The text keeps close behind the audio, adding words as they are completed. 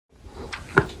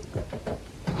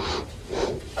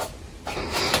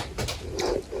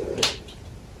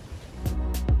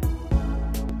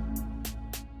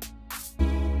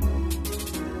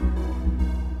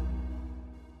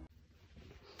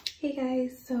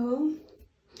So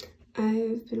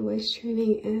I've been waist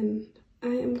training and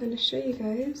I am going to show you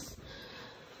guys.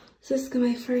 So this is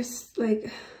my first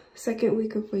second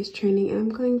week of waist training. I'm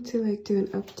going to do an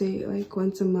update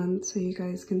once a month so you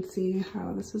guys can see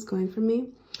how this is going for me.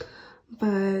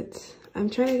 But I'm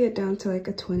trying to get down to a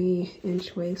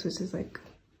 20-inch waist, which is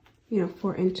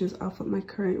 4 inches off what my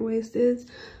current waist is.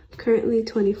 I'm currently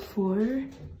 24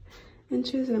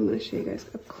 inches, and I'm going to show you guys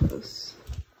up close.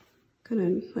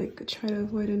 Gonna try to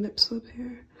avoid a nip slip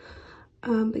here.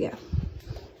 But yeah.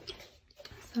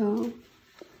 So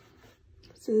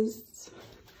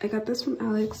I got this from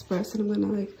Aliexpress, and I'm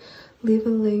gonna leave a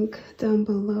link down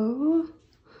below.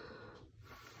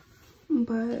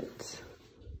 But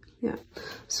yeah,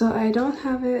 so I don't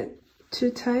have it too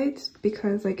tight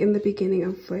because in the beginning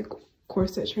of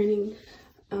corset training,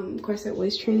 corset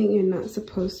waist training, you're not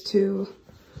supposed to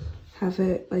have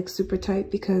it super tight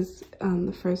because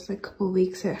the first couple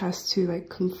weeks it has to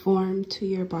conform to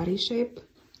your body shape.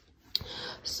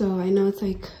 So I know it's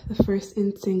the first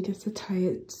instinct is to tie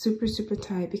it super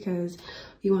tight because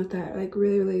you want that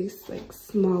really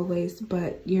small waist,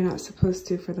 but you're not supposed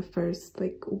to for the first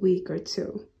week or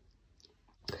two.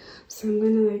 So I'm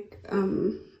gonna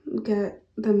get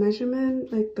the measurement,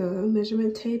 the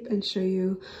measurement tape, and show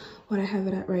you what I have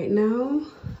it at right now.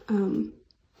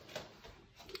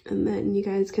 And then you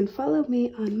guys can follow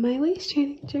me on my waist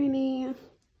training journey.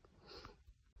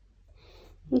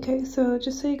 Okay, so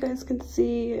just so you guys can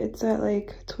see, it's at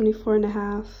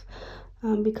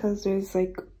 24.5 because there's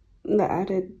the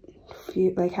added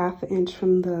few, half an inch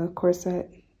from the corset,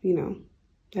 that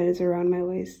is around my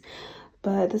waist.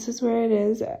 But this is where it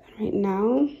is right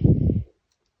now.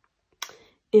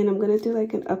 And I'm gonna do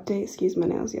an update. Excuse my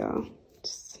nails, y'all.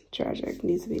 Just tragic,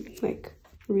 needs to be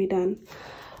redone.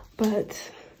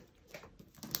 But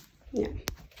yeah,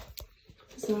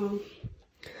 so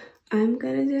I'm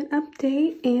gonna do an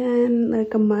update in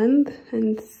a month,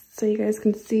 and so you guys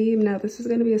can see. Now this is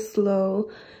gonna be a slow,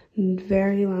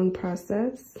 very long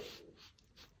process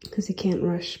because you can't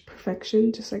rush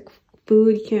perfection. Just like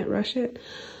food, you can't rush it.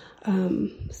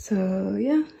 So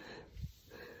yeah,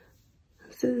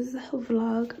 this is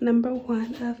vlog number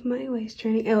 1 of my waist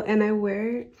training. Oh, and I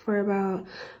wear it for about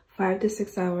 5 to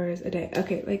 6 hours a day.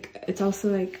 Okay, it's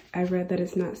also I read that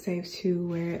it's not safe to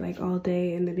wear it all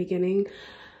day in the beginning.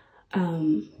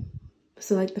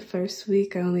 So the first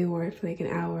week I only wore it for an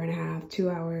hour and a half, 2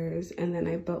 hours, and then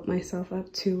I built myself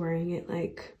up to wearing it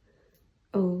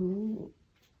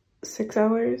 6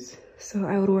 hours. So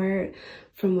I would wear it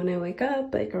from when I wake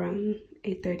up around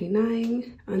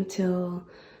 8:39 until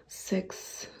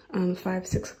 5,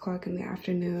 6 o'clock in the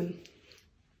afternoon,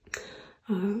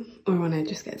 or when I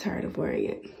just get tired of wearing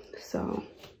it. So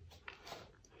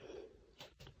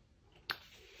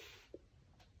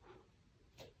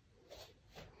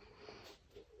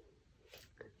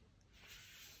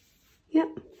yep.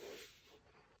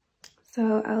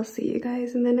 So I'll see you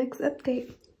guys in the next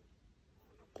update.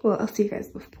 Well, I'll see you guys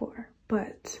before,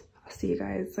 but I'll see you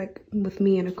guys with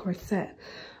me in a corset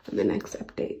on the next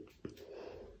update.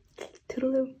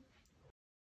 Toodaloo.